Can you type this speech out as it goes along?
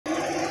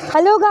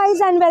Hello guys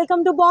and welcome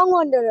to Bong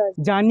Wanderers.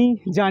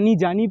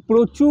 জানি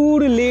প্রচুর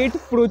late,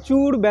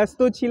 প্রচুর ব্যস্ত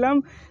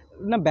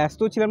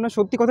ছিলাম না,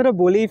 সত্যি কথাটা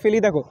বলেই ফেলি।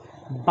 দেখো,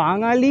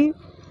 বাঙালি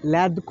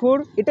ল্যাদখোর,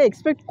 এটা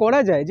এক্সপেক্ট করা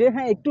যায় যে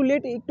হ্যাঁ একটু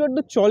লেট একটু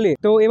চলে।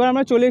 তো এবার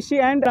আমরা চলে এসেছি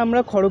অ্যান্ড আমরা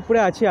খড়গপুরে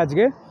আছি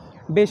আজকে।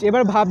 বেশ,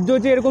 এবার ভাবছো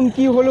যে এরকম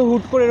কি হলো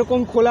হুট করে এরকম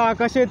খোলা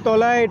আকাশের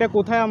তলায়, এটা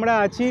কোথায় আমরা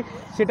আছি?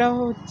 সেটা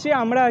হচ্ছে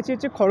আমরা আছি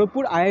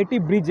খড়গপুর আইআইটি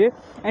ব্রিজে।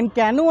 অ্যান্ড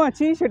কেন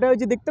আছি সেটা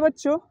হচ্ছে দেখতে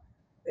পাচ্ছ,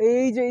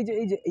 এই যে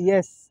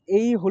ইয়েস,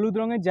 এই হলুদ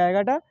রঙের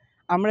জায়গাটা।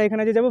 আমরা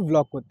এখানে যে যাবো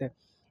ব্লগ করতে।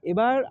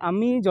 এবার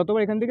আমি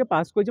যতবার এখান থেকে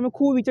পাস করেছি আমার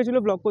খুব ইচ্ছা ছিল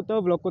ব্লগ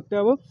করতে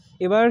হবো।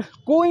 এবার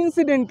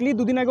কোইন্সিডেন্টলি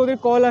দুদিন আগে ওদের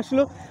কল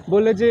আসলো,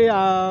 বললে যে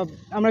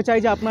আমরা চাই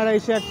যে আপনারা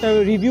এসে একটা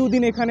রিভিউ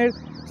দিন এখানের।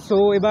 সো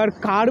এবার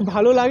কার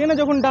ভালো লাগে না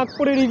যখন ডাক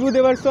করে রিভিউ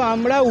দেওয়ার। সো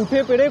আমরা উঠে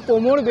পেরে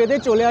কোমর বেঁধে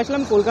চলে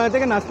আসলাম কলকাতা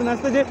থেকে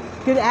নাচতে যে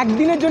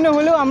একদিনের জন্য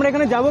হলেও আমরা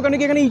এখানে যাবো, কারণ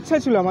কি এখানে ইচ্ছা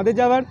ছিল আমাদের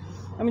যাওয়ার।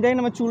 আমি জানি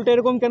না আমার চুলটা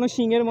এরকম কেন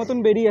শিঙের মতন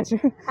বেরিয়ে আছে।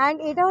 অ্যান্ড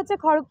এটা হচ্ছে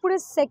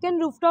খড়গপুরের সেকেন্ড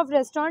রুফটপ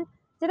রেস্টুরেন্ট।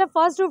 যেটা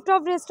ফার্স্ট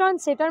রুফটপ রেস্টুরেন্ট,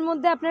 সেটার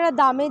মধ্যে আপনারা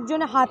দামের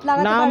জন্য হাত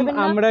লাগাতে পারবেন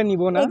না, আমরা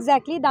নিব না।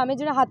 এক্স্যাক্টলি, দামের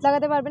জন্য হাত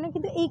লাগাতে পারবেন না।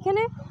 কিন্তু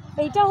এইখানে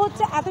এইটা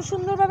হচ্ছে এত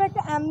সুন্দরভাবে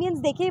একটা অ্যাম্বিয়েন্স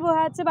দেখেই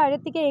বোঝা যাচ্ছে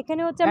বাইরের থেকে।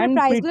 এখানে হচ্ছে আমরা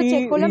প্রাইসগুলো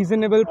চেক করলাম,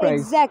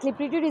 exactly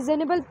pretty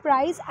reasonable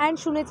price. And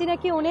শুনেছি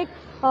নাকি অনেক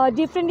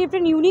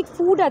ডিফারেন্ট ইউনিক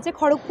ফুড আছে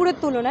খড়গপুরের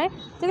তুলনায়,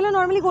 যেগুলো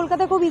নর্মালি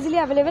কলকাতায় খুব easily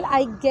available,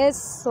 I guess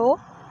so.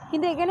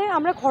 কিন্তু এখানে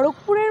আমরা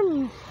খড়গপুরের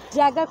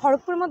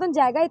মতন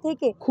জায়গায়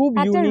থেকে খুব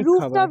একটা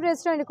রুফটপ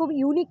রেস্টুরেন্টে খুব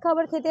ইউনিক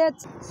খাবার খেতে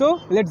যাচ্ছি। সো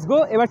লেটস গো,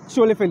 এবার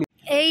চলে ফেলি।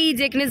 এই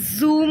যেখানে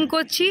জুম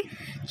করছি,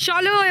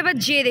 চলো এবার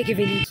যেয়ে দেখে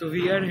ফেলি। সো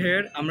উই আর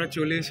হিয়ার, আমরা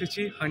চলে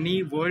এসেছি হানি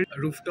ওয়ার্ল্ড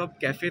রুফটপ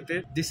ক্যাফেতে।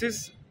 This is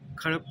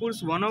খড়গপুরস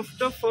one of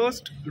the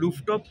first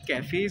rooftop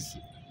ক্যাফেস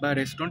বা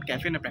রেস্টুরেন্ট,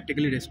 ক্যাফে না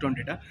প্র্যাকটিক্যালি রেস্টুরেন্ট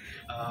এটা।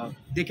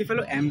 দেখে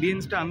ফেলো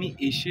অ্যাম্বিয়েন্সটা, আমি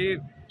এসে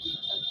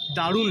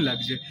দারুণ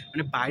লাগছে।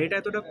 মানে বাইরেটা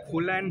এতটা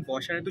খোলা অ্যান্ড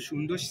বসার এত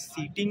সুন্দর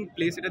সিটিং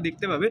প্লেস, এটা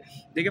দেখতে পাবে।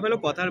 দেখে ফেলো,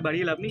 কথা আর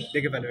বাড়িয়ে লাভ নেই,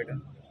 দেখে ফেলো এটা।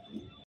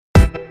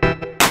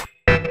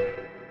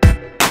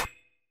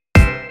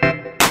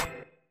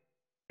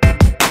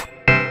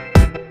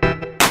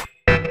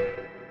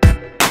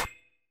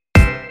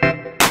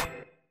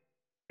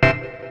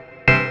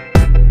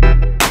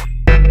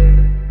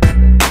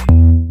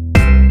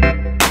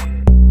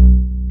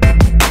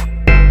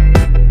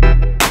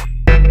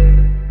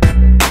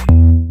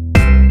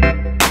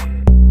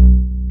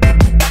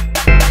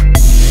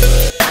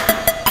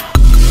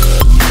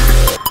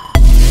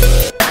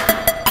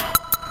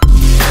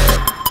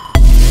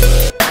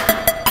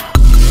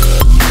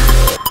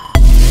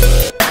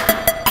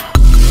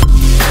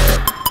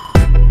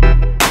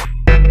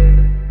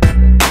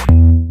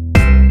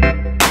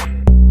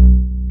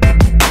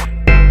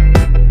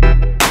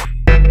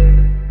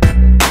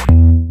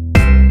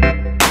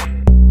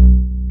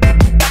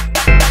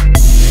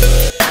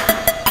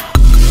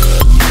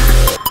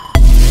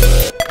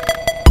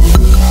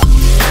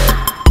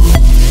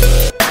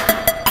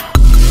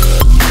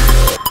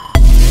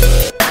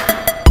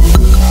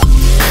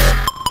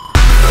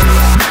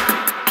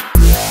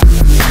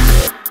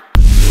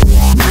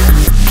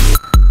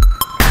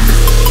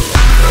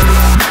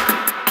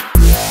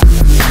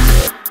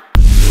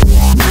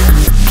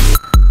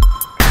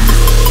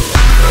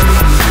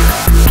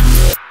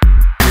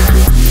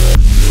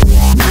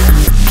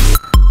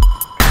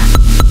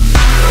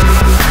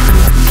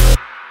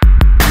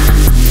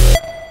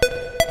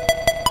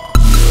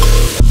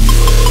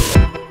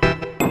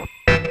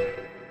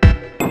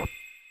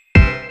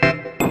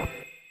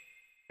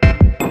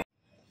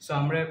 সো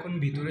আমরা এখন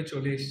ভিতরে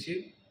চলে এসেছি।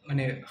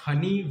 মানে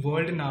হানি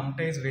ওয়ার্ল্ড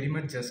নামটা is very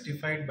much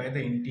justified by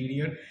the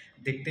interior.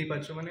 দেখতেই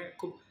পাচ্ছ, মানে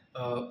খুব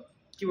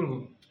কী বলবো,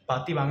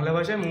 পাতি বাংলা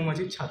ভাষায়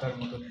মৌমাছির ছাতার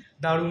মতো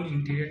দারুণ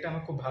ইন্টেরিয়ারটা।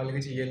 আমার খুব ভালো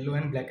লেগেছে, ইয়েলো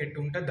অ্যান্ড ব্ল্যাকের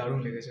টোনটা দারুণ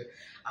লেগেছে।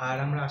 আর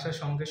আমরা আসার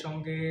সঙ্গে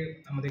সঙ্গে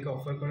আমাদেরকে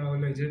অফার করা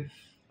হলো এই যে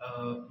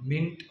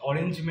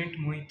orange mint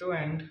mojito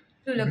and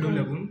blue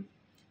লাগুন।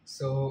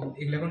 So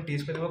এগুলো এখন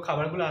টেস্ট করে দেবো,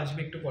 খাবারগুলো আসবে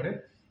একটু পরে।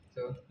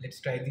 So let's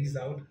try this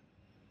out.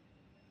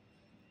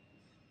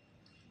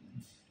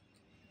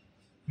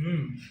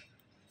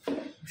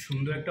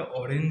 সুন্দর একটা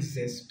অরেঞ্জ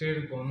জেস্টের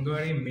গন্ধ,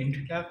 আর এই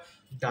মিন্টটা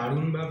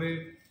দারুণভাবে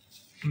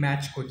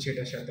ম্যাচ করছে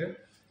এটার সাথে।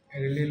 I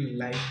really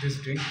like this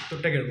drink.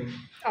 তোরটা কিরকম?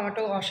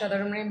 আমারটাও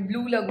অসাধারণ, মানে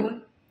ব্লু লাগুন,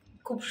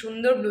 খুব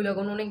সুন্দর ব্লু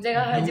লাগুন। অনেক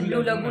জায়গায় হয় যে ব্লু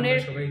লাগুনের,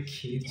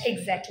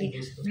 এক্স্যাক্টলি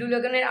ব্লু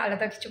লাগুনের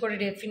আলাদা কিছু করে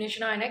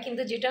ডেফিনেশন হয় না,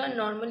 কিন্তু যেটা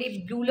নর্মালি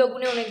ব্লু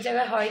লাগুনে অনেক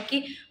জায়গায় হয় কি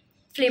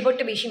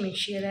ফ্লেভারটা বেশি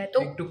মিশিয়ে দেয়, তো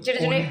যেটা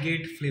জন্য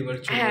ফ্লেভার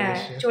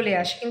চলে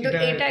আসে। কিন্তু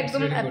এটা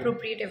একদম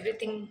appropriate,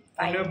 everything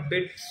fine. A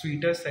bit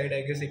sweater side,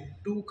 I guess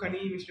একটুখানি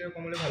মিষ্টিটা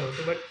কম হলে ভালো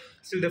হতো, but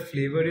still the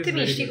flavour is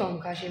মিষ্টি কম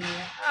খাস,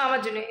 আমার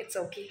জন্য ইটস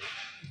ওকে।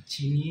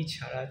 চিনি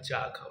ছাড়া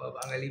চা খাওয়া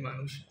বাঙালি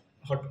মানুষ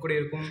হট করে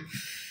এরকম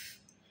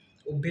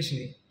অভ্যেস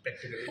নেই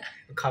প্র্যাকটিক্যালি।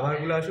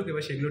 খাবারগুলো আসুক,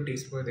 এবার সেগুলো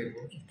টেস্ট করে দেখবো।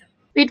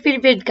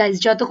 ওয়েট গাইজ,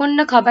 যতক্ষণ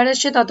না খাবার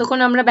আসছে ততক্ষণ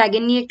আমরা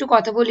ব্যাগের নিয়ে একটু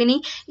কথা বলে নিই।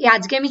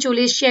 আজকে আমি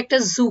চলে এসেছি একটা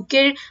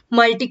জুকের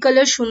মাল্টি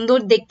কালার সুন্দর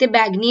দেখতে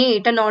ব্যাগ নিয়ে।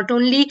 এটা not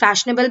only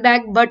fashionable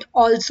bag but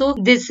also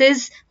this is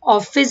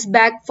office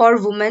bag for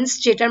women's,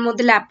 যেটার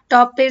মধ্যে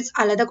ল্যাপটপের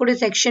আলাদা করে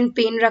সেকশন,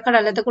 পেন রাখার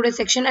আলাদা করে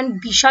সেকশন অ্যান্ড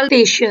বিশাল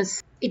স্পেশিয়াস।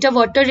 এটা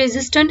water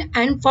resistant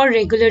and for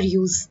regular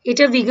use.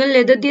 এটা ভিগান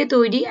লেদার দিয়ে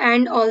তৈরি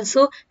অ্যান্ড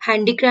অলসো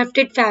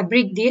হ্যান্ডিক্রাফটেড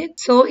ফ্যাব্রিক দিয়ে।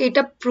 সো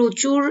এটা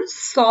প্রচুর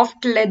সফট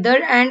লেদার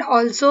অ্যান্ড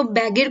অলসো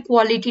ব্যাগের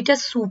কোয়ালিটিটা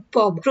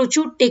সুপারব,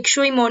 প্রচুর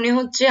টেকসই মনে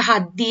হচ্ছে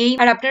হাত দিয়েই।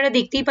 আর আপনারা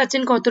দেখতেই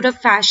পাচ্ছেন কতটা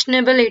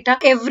ফ্যাশনেবল এটা,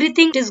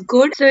 এভরিথিং ইজ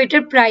গুড। সো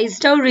এটার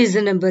প্রাইসটাও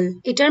রিজনেবল।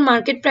 এটার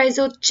মার্কেট প্রাইস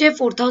হচ্ছে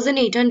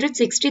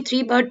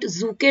 4863, বাট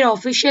জুকের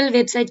অফিসিয়াল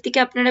ওয়েবসাইট থেকে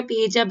আপনারা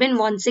পেয়ে যাবেন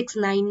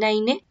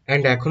 1699 এ।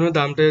 অ্যান্ড এখনো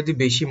দামটা যদি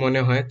বেশি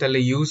মনে হয়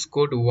তাহলে use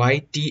code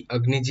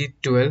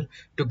YTAgnijit12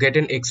 to get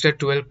an extra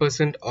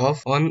 12% off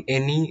on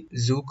any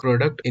Zook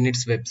product in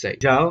its website.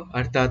 যাও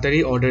আর তাড়াতাড়ি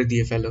অর্ডার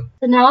দিয়ে ফেলো।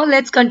 So now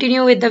let's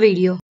continue with the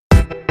video.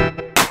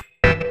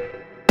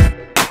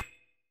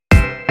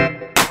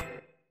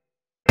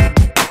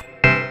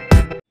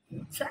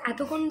 So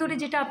এতক্ষণ ধরে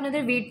যেটা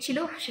আপনাদের ওয়েট ছিল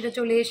সেটা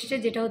চলে এসেছে,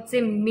 যেটা হচ্ছে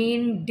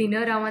মেন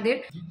ডিনার। আমাদের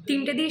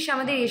 3টে ডিশ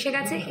আমাদের এসে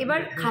গেছে। এবার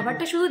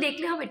খাবারটা শুধু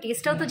দেখলে হবে,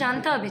 টেস্টটাও তো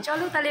জানতে হবে।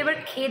 চলো তাহলে এবার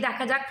খেয়ে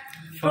দেখা যাক।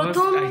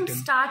 প্রথম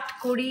স্টার্ট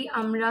করি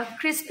আমরা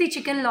crispy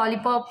chicken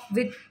lollipop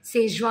with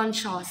schezwan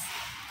sauce.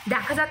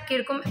 দেখা যাক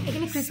কিরকম।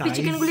 এখানে ক্রিস্পি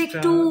চিকেনগুলো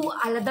একটু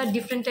আলাদা,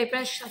 ডিফারেন্ট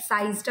টাইপের,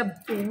 সাইজটা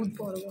বহুত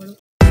বড় বড়,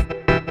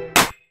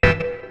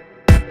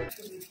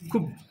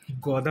 খুব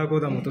গদা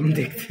গদা মতন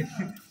দেখতে।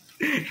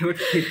 এবার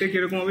খেতে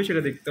কিরকম হবে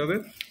সেটা দেখতে হবে।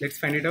 Let's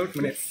find it out.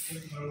 মানে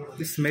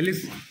the smell is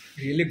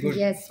really good.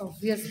 Yes,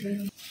 obviously.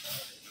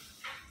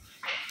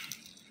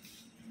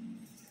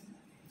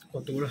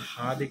 কত বড়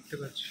হা দেখতে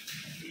পাচ্ছ,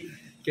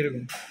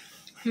 কিরকম?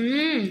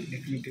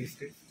 Let me taste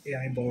it.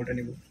 আমি বড়টা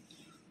নেব।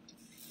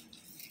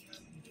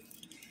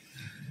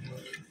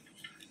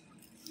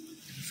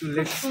 So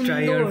let's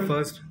try our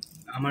first.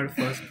 আমার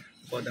ফার্স্ট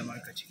গদা মার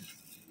কাছে।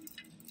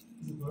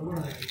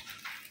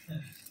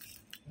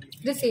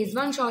 যে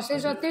শেজওয়ান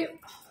সসের সাথে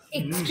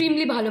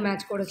এক্সট্রিমলি ভালো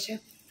ম্যাচ করেছে।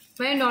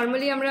 মানে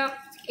নর্মালি আমরা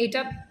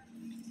এটা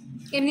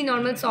এমনি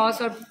নর্মাল সস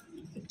আর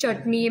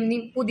চাটনি, এমনি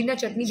পুদিনা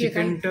চাটনি দিয়ে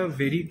খাই। চিকেনটা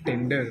ভেরি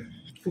টেন্ডার,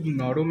 খুব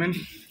নরম, অ্যান্ড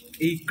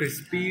এই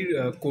ক্রিস্পি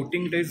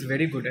কোটিংটা ইজ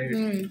ভেরি গুড।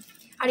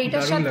 আর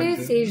এটার সাথে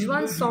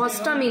শেজওয়ান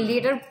সসটা মেনলি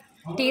এটার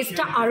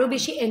টেস্টটা আরও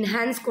বেশি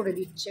এনহ্যান্স করে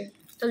দিচ্ছে।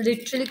 তো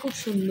লিটারালি খুব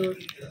সুন্দর।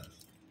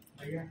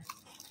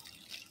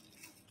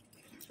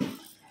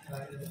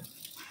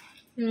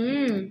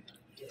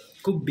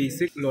 খুব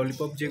বেসিক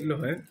ললিপপ যেগুলো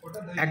হয়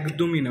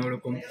একদমই না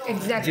ওরকম।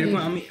 যেরকম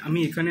আমি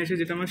এখানে এসে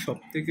যেটা আমার সব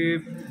থেকে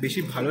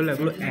বেশি ভালো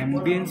লাগলো,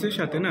 অ্যাম্বিয়েন্সের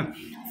সাথে না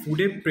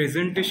ফুডের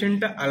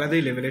প্রেজেন্টেশনটা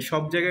আলাদাই লেভেলের।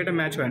 সব জায়গায় এটা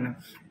ম্যাচ হয় না।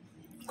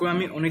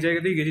 আমি অনেক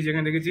জায়গাতেই গেছি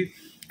যেখানে দেখেছি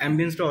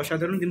অ্যাম্বিয়েন্সটা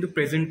অসাধারণ কিন্তু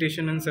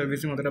প্রেজেন্টেশন অ্যান্ড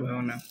সার্ভিসিং অতটা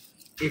ভালো না।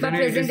 এখানে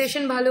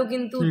প্রেজেন্টেশন ভালো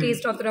কিন্তু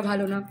টেস্ট অতটা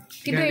ভালো না,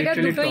 কিন্তু এটা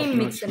দুটোই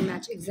mix and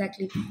match.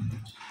 Exactly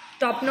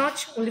top notch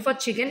only for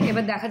chicken.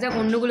 এবার দেখা যাক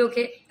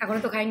অন্যগুলোকে, এখনো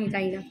তো খাইনি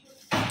তাই না।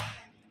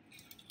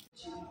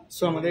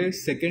 সো আমাদের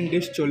সেকেন্ড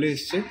ডিশ চলে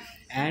এসছে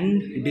অ্যান্ড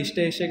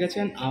ডিশটা এসে গেছে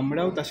অ্যান্ড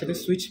আমরাও তার সাথে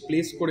সুইচ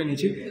প্লেস করে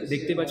নিয়েছি।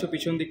 দেখতে পাচ্ছ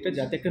পিছন দিকটা,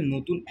 যাতে একটা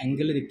নতুন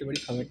অ্যাঙ্গেলে দেখতে পারি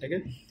খাবারটাকে।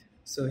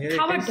 সো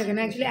খাবারটাকে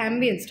না, অ্যাকচুয়ালি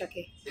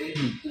অ্যাম্বিয়েন্সটাকে।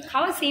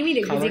 খাবার সেমই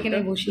দেখবে যেখানে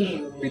বসি।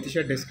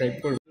 প্রীতিশা ডেসক্রাইব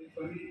করবে।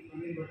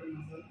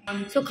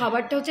 সো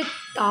খাবারটা হচ্ছে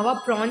তাওয়া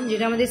প্রন,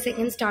 যেটা আমাদের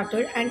সেকেন্ড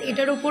স্টার্টার। অ্যান্ড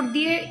এটার ওপর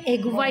দিয়ে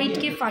এগ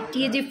হোয়াইটকে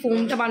ফাটিয়ে যে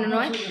ফোমটা বানানো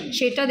হয়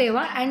সেটা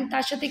দেওয়া, অ্যান্ড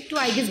তার সাথে একটু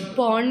আই গেস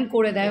বার্ন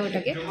করে দেয়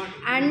ওটাকে।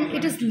 And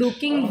it is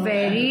looking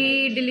very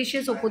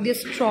delicious. ওপর দিয়ে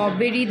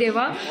স্ট্রবেরি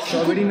দেওয়া।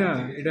 স্ট্রবেরি না,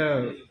 এটা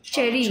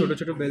চেরি, ছোট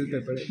ছোট বেল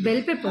পেপার। বেল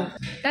পেপার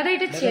দাদা,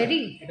 এটা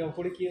চেরি। এটা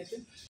উপরে কি আছে?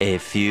 A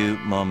few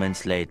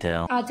moments later.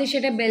 আচ্ছা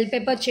সেটা বেল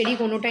পেপার চেরি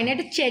কোনোটাই না,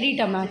 এটা চেরি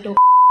টমেটো।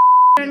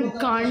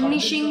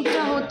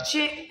 গার্নিশিংটা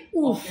হচ্ছে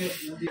উফ,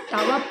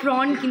 তাওয়া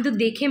প্রন, কিন্তু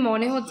দেখে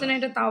মনে হচ্ছে না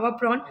এটা তাওয়া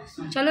প্রন।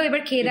 চলো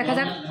এবার খেয়ে দেখা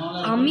যাক।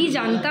 আমি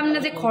জানতাম না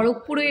যে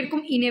খড়গপুরে এরকম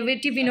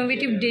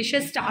ইনোভেটিভ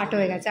ডিশেস স্টার্ট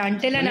হয়ে গেছে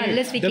until and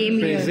unless we came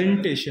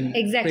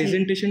here.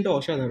 প্রেজেন্টেশনটা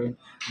অসাধারণ।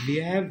 উই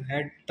হ্যাভ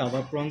হ্যাড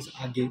তাওয়া প্রনস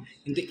আগে,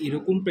 কিন্তু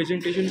এরকম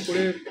প্রেজেন্টেশন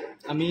করে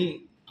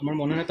আমার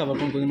মনে হয় তাওয়া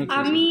প্রন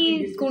আমি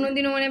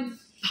কোনোদিনও মানে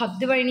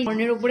ভাবতে পারিনি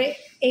প্রনের উপরে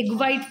এগ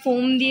হোয়াইট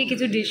ফোম দিয়ে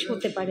কিছু ডিশ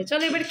হতে পারে।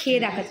 চলো এবার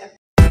খেয়ে দেখা যাক।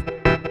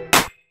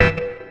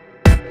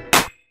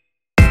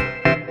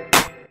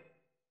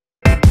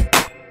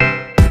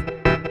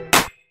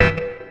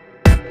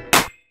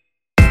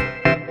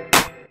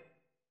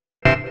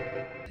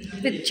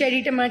 with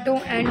cherry tomato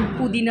and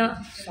pudina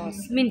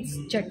sauce, mint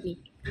chutney.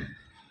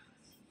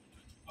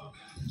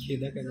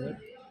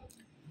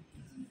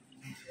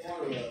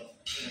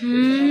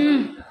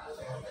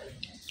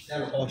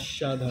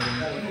 অসাধারণ,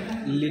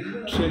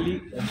 লিটারালি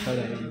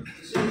অসাধারণ।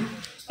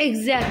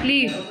 এক্স্যাক্টলি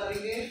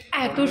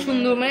এত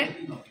সুন্দর, মানে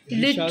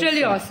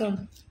লিটারালি অসম।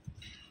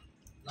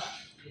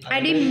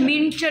 আর এই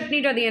মিন্ট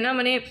চাটনিটা দিয়ে না,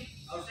 মানে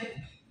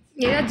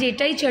এরা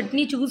যেটাই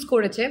চাটনি চুজ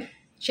করেছে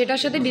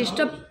সেটার সাথে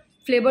ডিশটা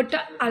ফ্লেভারটা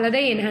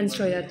আলাদাই এনহ্যান্সড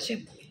হয়ে যাচ্ছে।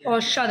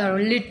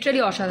 অসাধারণ,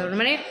 লিটারালি অসাধারণ।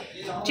 মানে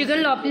চিকেন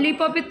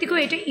ললিপপের থেকেও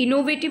এটা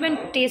ইনোভেটিভ অ্যান্ড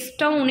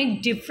টেস্টটাও অনেক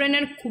ডিফারেন্ট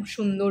অ্যান্ড খুব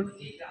সুন্দর।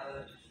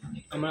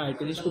 আমার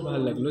আরেকটা জিনিস খুব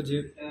ভালো লাগলো যে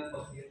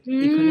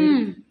এখানে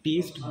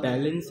টেস্ট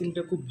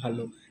ব্যালেন্সিংটা খুব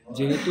ভালো,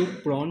 যেহেতু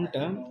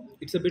প্রনটা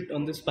it's a bit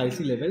on the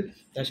spicy level,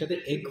 তার সাথে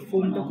এগ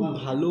ফোমটা খুব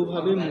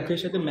ভালোভাবে মুখের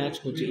সাথে ম্যাচ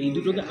করছে, এই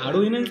দুটোকে আরও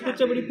এনহ্যান্স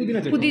করছে। আবার পুদিনা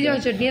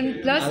চাটনি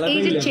প্লাস এই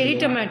যে চেরি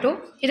টমেটো,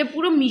 এটা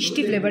পুরো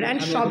মিষ্টি ফ্লেভার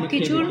অ্যান্ড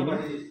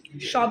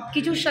সব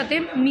কিছুর সাথে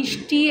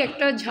মিষ্টি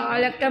একটা ঝাল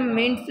একটা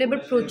মেন্ট ফ্লেভার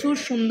প্রচুর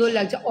সুন্দর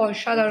লাগছে,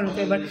 অসাধারণ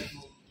ফ্লেভার।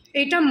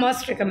 এটা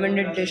মাস্ট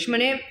রেকমেন্ডেড ডিশ,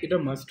 মানে এটা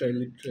মাস্ট ট্রাই,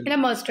 লিটারালি এটা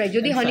মাস্ট ট্রাই।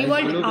 যদি হানি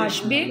ওয়ার্ল্ড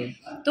আসবে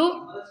তো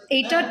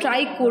এইটা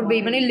ট্রাই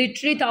করবেই, মানে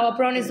লিটারালি তাওয়া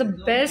প্রন ইজ দ্য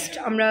বেস্ট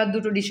আমরা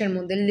দুটো ডিশের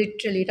মধ্যে,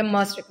 লিটারালি এটা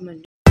মাস্ট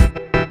রেকমেন্ড।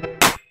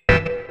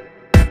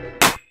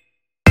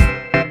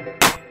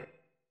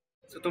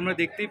 তো তোমরা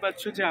দেখতেই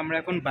পাচ্ছ যে আমরা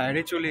এখন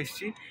বাইরে চলে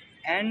এসেছি,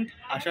 অ্যান্ড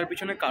আসার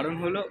পিছনে কারণ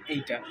হলো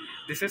এইটা,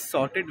 this is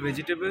sorted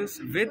vegetables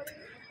with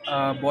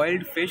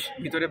boiled fish,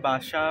 ভিতরে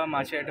বাসা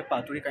মাছের একটা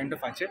পাতুরি কাইন্ড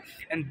অফ আছে,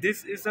 and this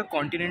is a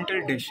continental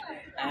dish.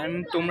 And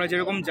তোমরা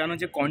যেরকম জানো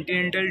যে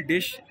কন্টিনেন্টাল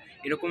ডিশ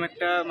এরকম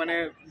একটা মানে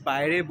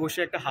বাইরে বসে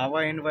একটা হাওয়া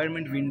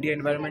এনভায়রনমেন্ট, উইন্ডি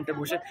এনভায়রনমেন্টে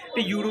বসে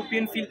একটা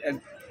European feel,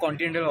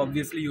 continental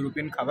obviously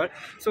European খাবার,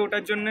 সো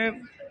ওটার জন্যে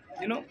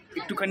ইউনো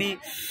একটুখানি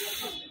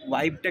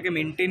ভাইবটাকে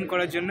মেনটেন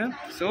করার জন্য।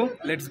 সো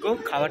লেটস গো,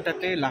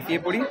 খাবারটাতে লাফিয়ে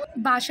পড়ি।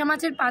 বাসা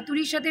মাছের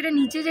পাতুরির সাথে এটা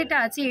নিচে যেটা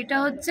আছে এটা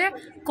হচ্ছে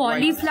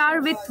cauliflower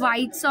with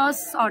white sauce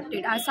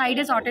sorted, আর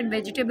সাইডে সর্টেড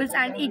ভেজিটেবলস,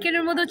 অ্যান্ড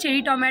এখানের মধ্যে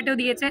চেরি টমেটো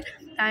দিয়েছে।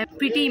 I am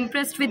pretty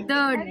impressed with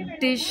the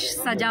dish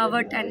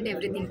Sajawat and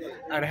everything.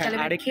 আর হ্যাঁ,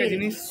 আরেকটা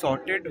জিনিস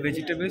সর্টেড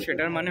ভেজিটেবল,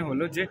 সেটার মানে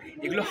হলো যে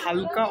এগুলো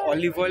হালকা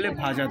অলিভ অয়েলে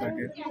ভাজা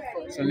থাকে।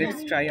 So let's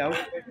try out.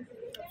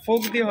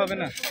 Folk দিয়ে হবে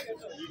না,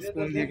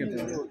 স্পুন দিয়ে খেতে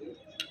হবে।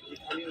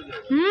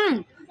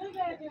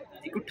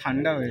 একটু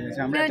ঠান্ডা হয়ে গেছে,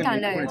 আমরা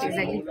ঠান্ডা হয়ে গেছে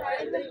এক্স্যাক্টলি।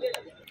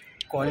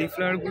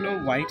 কলিফ্লাওয়ারগুলো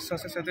হোয়াইট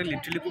সসের সাথে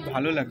লিটারালি খুব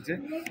ভালো লাগছে,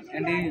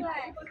 অ্যান্ড এই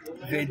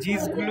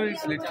ভেজিসগুলো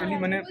ইজ লিটারালি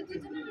মানে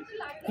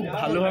খুব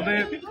ভালোভাবে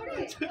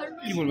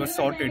কী বলবো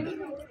সর্টেড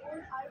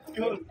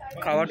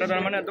খাওয়াটা,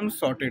 তার মানে একদম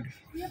সর্টেড।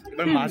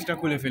 এবার মাছটা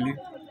খুলে ফেলি।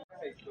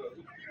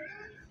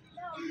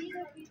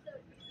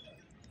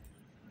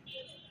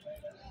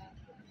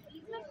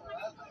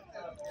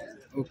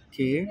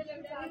 ওকে,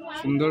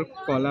 সুন্দর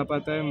কলা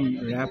পাতায়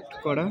র্যাপড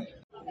করা।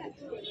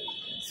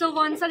 সো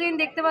ওয়ান্স अगेन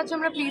দেখতে পাচ্ছ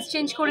আমরা প্লেস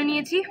চেঞ্জ করে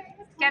নিয়েছি,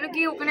 কেন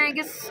কি ওখানে আই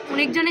গেস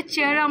অনেকজনের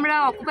চেয়ার আমরা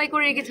অকুপাই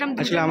করে রেখেছিলাম।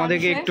 আসলে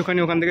আমাদেরকে একটুখানি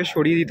ওখান থেকে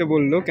সরিয়ে দিতে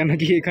বললো, কেন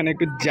কি এখানে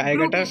একটু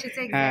জায়গাটা,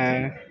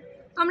 হ্যাঁ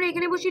আমরা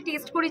এখানে বসে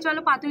টেস্ট করি।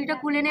 চলো, পাতুরিটা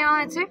খুলে নেওয়া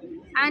হয়েছে,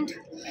 অ্যান্ড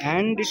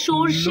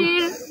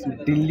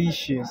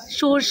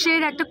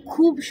সর্ষের একটা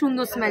খুব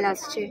সুন্দর স্মেল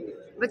আসছে।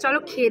 এবার চলো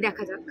খেয়ে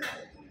দেখা যাক।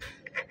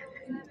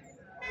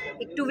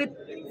 একটু উইথ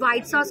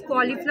হোয়াইট সস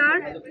কলিফ্লাওয়ার,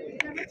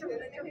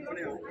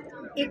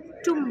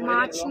 একটু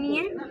মাছ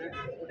নিয়ে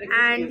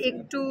অ্যান্ড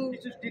একটু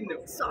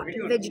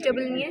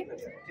ভেজিটেবল নিয়ে।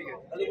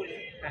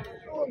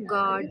 ও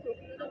গড,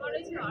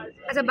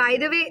 আচ্ছা by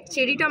the way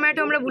cherry tomato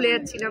আমরা ভুলে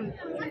যাচ্ছিলাম,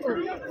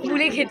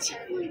 ভুলে গেছি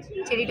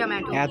চেরি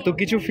টমেটো। এত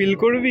কিছু ফিল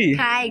করবি?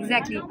 হ্যাঁ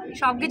এক্স্যাক্টলি,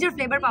 সব কিছুর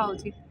ফ্লেভার পাওয়া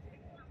উচিত।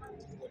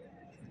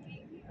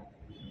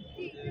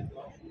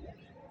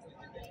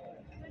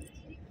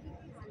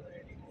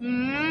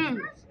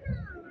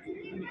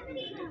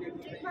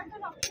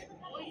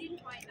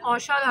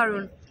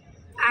 অসাধারণ,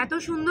 এত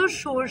সুন্দর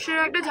সর্ষের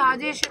একটা ঝাঁজ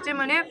এসেছে,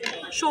 মানে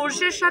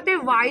সর্ষের সাথে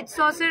হোয়াইট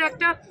সসের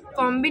একটা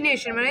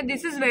কম্বিনেশন, মানে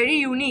this is very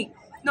unique.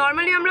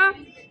 Normally আমরা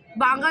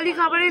বাঙালি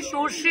খাবারে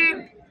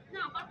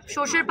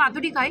সর্ষের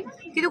পাতুরি খাই,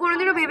 কিন্তু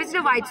কোনোদিনও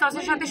ভেবেছিলাম হোয়াইট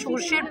সসের সাথে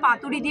সর্ষের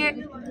পাতুরি দিয়ে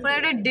কোনো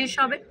একটা ডিশ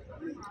হবে।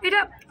 এটা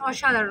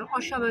অসাধারণ,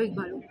 অস্বাভাবিক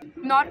ভালো।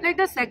 নট লাইক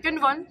দ্য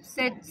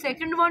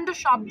সেকেন্ড ওয়ানটা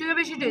সব থেকে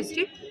বেশি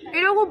টেস্টি,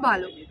 এটাও খুব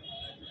ভালো,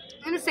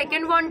 কিন্তু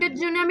সেকেন্ড ওয়ানটার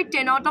জন্য আমি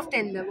 10 আউট অফ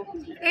 10 দেবো।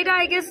 এটা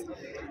আই গেস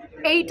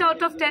 8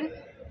 আউট অফ 10,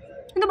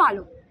 কিন্তু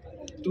ভালো।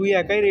 তুই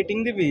একাই রেটিং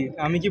দিবি,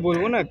 আমি কি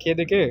বলবো না খেয়ে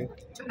দেখে?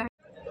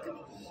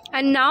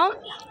 অ্যান্ড নাও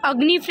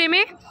অগ্নি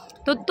ফ্রেমে,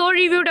 তো তোর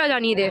রিভিউটা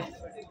জানিয়ে দে।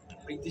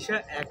 প্রীতিশা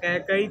একা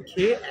একাই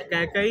খেয়ে একা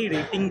একাই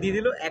রেটিং দিয়ে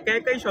দিল, একা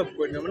একাই সব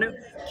করে না, মানে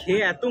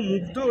খেয়ে এত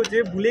মুগ্ধ যে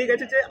ভুলে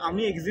গেছে যে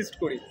আমি এক্সিস্ট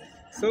করি।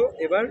 সো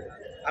এবার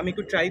আমি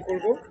একটু ট্রাই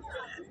করব।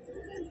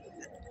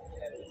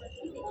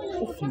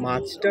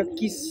 মাছটা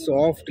কি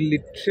সফট,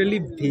 লিটারালি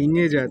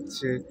ভেঙে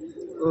যাচ্ছে।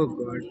 ও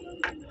গড,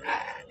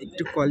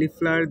 একটু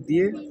কলিফ্লাওয়ার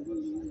দিয়ে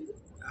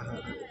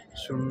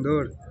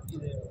সুন্দর।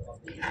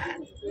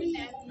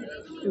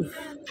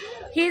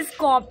 He is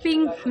কপিং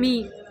me.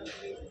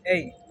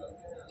 এই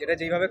যেটা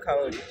যেইভাবে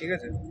খাওয়া উচিত, ঠিক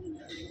আছে?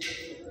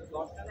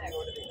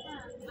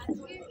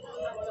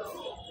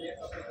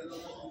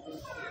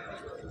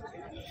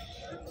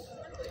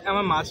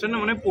 আমার মাছটা না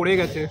মানে পড়ে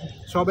গেছে,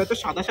 সব এত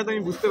সাদা সাদা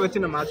আমি বুঝতে পারছি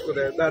না মাছ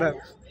কোথায়। দাঁড়া,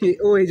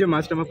 ও এই যে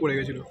মাছটা আমার পড়ে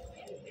গেছিল।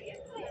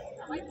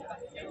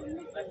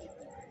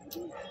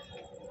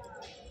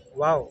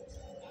 ওয়াও,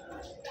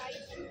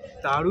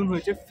 দারুণ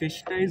হয়েছে।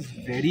 ফিশটা ইজ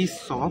ভেরি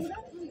সফট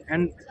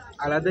অ্যান্ড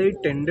আলাদাই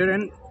টেন্ডার,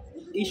 অ্যান্ড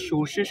এই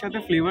সর্ষের সাথে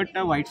ফ্লেভারটা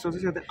হোয়াইট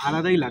সসের সাথে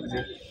আলাদাই লাগছে।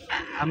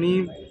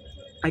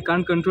 আই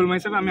কান্ট কন্ট্রোল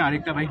মাইসেলফ, আমি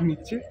আরেকটা বাইট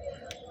নিচ্ছি।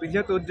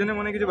 প্রিজা তোর জন্য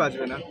মনে কিছু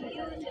বাঁচবে না।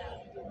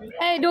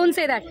 এই ডোন্ট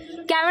সে দ্যাট।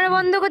 ক্যামেরা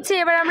বন্ধ করছি,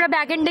 এবার আমরা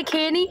ব্যাক এন্ডে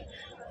খেয়ে নিই।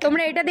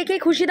 তোমরা এটা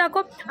দেখেই খুশি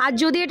থাকো, আর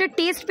যদি এটা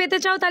টেস্ট পেতে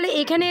চাও তাহলে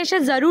এখানে এসে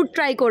জরুর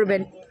ট্রাই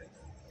করবেন।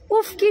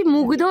 উফ, কি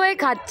মুগ্ধ হয়ে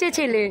খাচ্ছে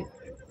ছেলে।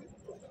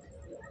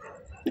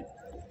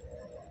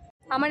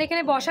 আমার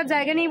এখানে বসার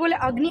জায়গা নেই বলে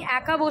অগ্নি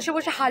একা বসে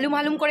বসে হালুম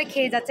হালুম করে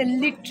খেয়ে যাচ্ছে,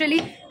 লিটারালি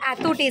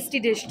এত টেস্টি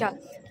ডিশটা।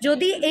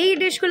 যদি এই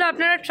ডিশগুলো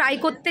আপনারা ট্রাই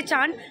করতে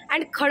চান,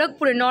 অ্যান্ড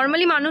খড়গপুরে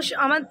নর্মালি মানুষ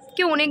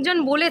আমাকে অনেকজন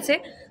বলেছে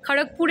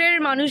খড়গপুরের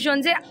মানুষজন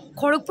যে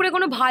খড়গপুরে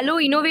কোনো ভালো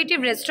ইনোভেটিভ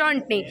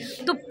রেস্টুরেন্ট নেই,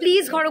 তো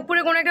প্লিজ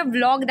খড়গপুরে কোনো একটা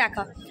ব্লগ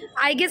দেখা।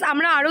 আই গেস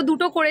আমরা আরও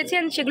দুটো করেছি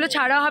অ্যান্ড সেগুলো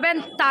ছাড়া হবে,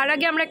 অ্যান্ড তার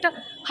আগে আমরা একটা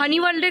হানি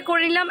ওয়ার্ল্ডের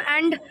করে নিলাম,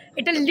 অ্যান্ড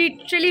এটা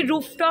লিটারালি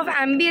রুফটপ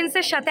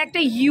অ্যাম্বিয়েন্সের সাথে একটা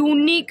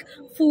ইউনিক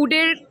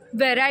ফুডের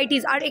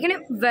ভ্যারাইটিস। আর এখানে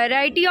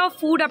ভ্যারাইটি অফ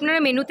ফুড আপনারা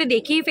মেনুতে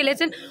দেখেই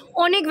ফেলেছেন,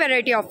 অনেক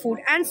variety of food,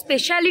 and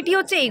speciality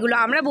হচ্ছে এইগুলো।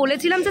 আমরা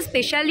বলেছিলাম যে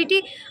স্পেশালিটি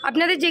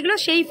আপনাদের যেগুলো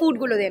সেই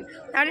ফুডগুলো দেন,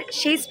 আর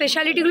সেই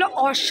স্পেশালিটিগুলো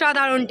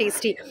অসাধারণ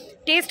টেস্টি।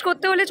 টেস্ট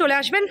করতে হলে চলে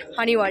আসবেন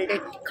হানি ওয়ার্ল্ডে।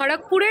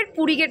 খড়গপুরের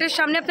পুরী গেটের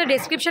সামনে আপনার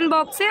ডেসক্রিপশন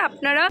বক্সে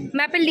আপনারা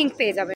ম্যাপের লিঙ্ক পেয়ে যাবেন।